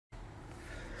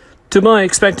Dubai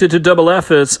expected to double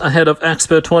efforts ahead of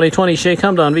Expo 2020. Sheikh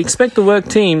Hamdan: we expect the work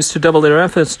teams to double their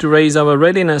efforts to raise our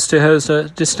readiness to host a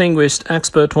distinguished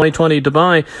Expo 2020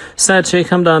 Dubai, said Sheikh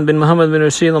Hamdan bin Mohammed bin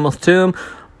Rashid Al Maktoum.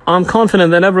 I'm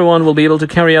confident that everyone will be able to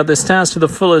carry out this task to the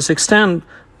fullest extent.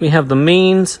 We have the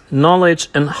means, knowledge,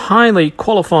 and highly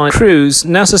qualified crews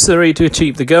necessary to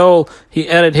achieve the goal. He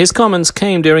added his comments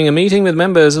came during a meeting with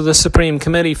members of the Supreme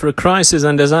Committee for Crisis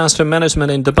and Disaster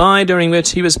Management in Dubai, during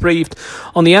which he was briefed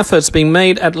on the efforts being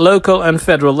made at local and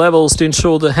federal levels to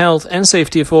ensure the health and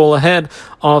safety of all ahead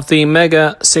of the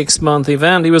mega 6-month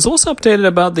event. He was also updated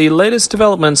about the latest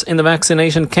developments in the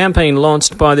vaccination campaign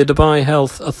launched by the Dubai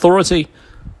Health Authority.